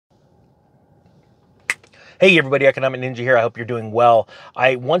Hey everybody, Economic Ninja here. I hope you're doing well.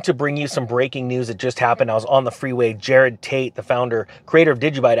 I want to bring you some breaking news that just happened. I was on the freeway. Jared Tate, the founder, creator of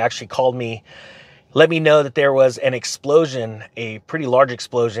Digibyte, actually called me, let me know that there was an explosion, a pretty large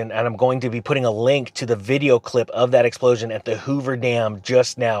explosion, and I'm going to be putting a link to the video clip of that explosion at the Hoover Dam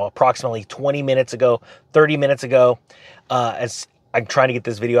just now, approximately 20 minutes ago, 30 minutes ago. As I'm trying to get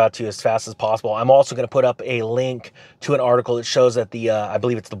this video out to you as fast as possible. I'm also going to put up a link to an article that shows that I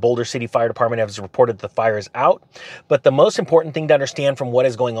believe it's the Boulder City Fire Department has reported the fire is out. But the most important thing to understand from what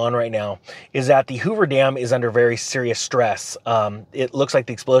is going on right now is that the Hoover Dam is under very serious stress. It looks like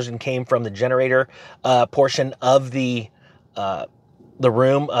the explosion came from the generator portion of the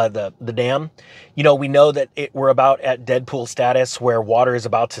room, the dam. You know, we know that we're about at Deadpool status where water is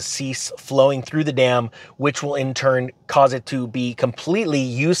about to cease flowing through the dam, which will in turn cause it to be completely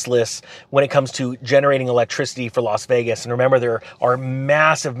useless when it comes to generating electricity for Las Vegas. And remember, there are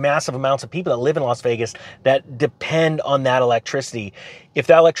massive amounts of people that live in Las Vegas that depend on that electricity. If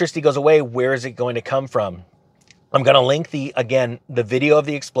that electricity goes away, where is it going to come from? I'm going to link the video of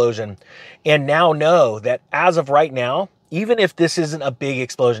the explosion, and now know that as of right now, even if this isn't a big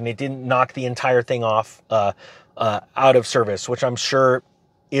explosion, it didn't knock the entire thing off out of service, which I'm sure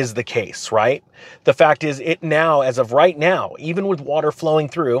is the case, right? The fact is, it now, as of right now, even with water flowing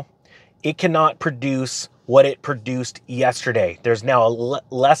through, it cannot produce what it produced yesterday. There's now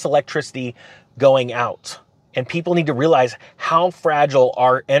less electricity going out. And people need to realize how fragile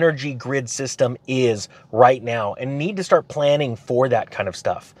our energy grid system is right now and need to start planning for that kind of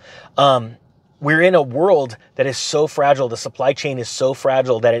stuff. We're in a world that is so fragile. The supply chain is so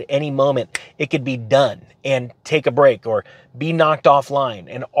fragile that at any moment it could be done and take a break or be knocked offline.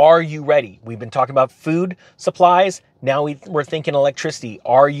 And are you ready? We've been talking about food supplies. Now we're thinking electricity.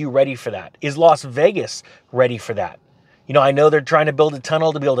 Are you ready for that? Is Las Vegas ready for that? You know, I know they're trying to build a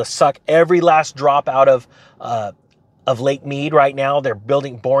tunnel to be able to suck every last drop out of Lake Mead right now. They're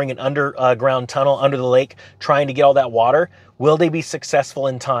boring an underground tunnel under the lake, trying to get all that water. Will they be successful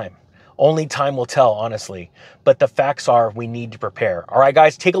in time? Only time will tell, honestly. But the facts are we need to prepare. All right,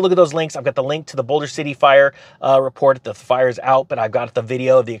 guys, take a look at those links. I've got the link to the Boulder City Fire report. The fire's out, but I've got the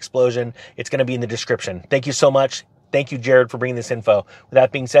video of the explosion. It's going to be in the description. Thank you so much. Thank you, Jared, for bringing this info. With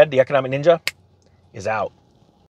that being said, the Economic Ninja is out.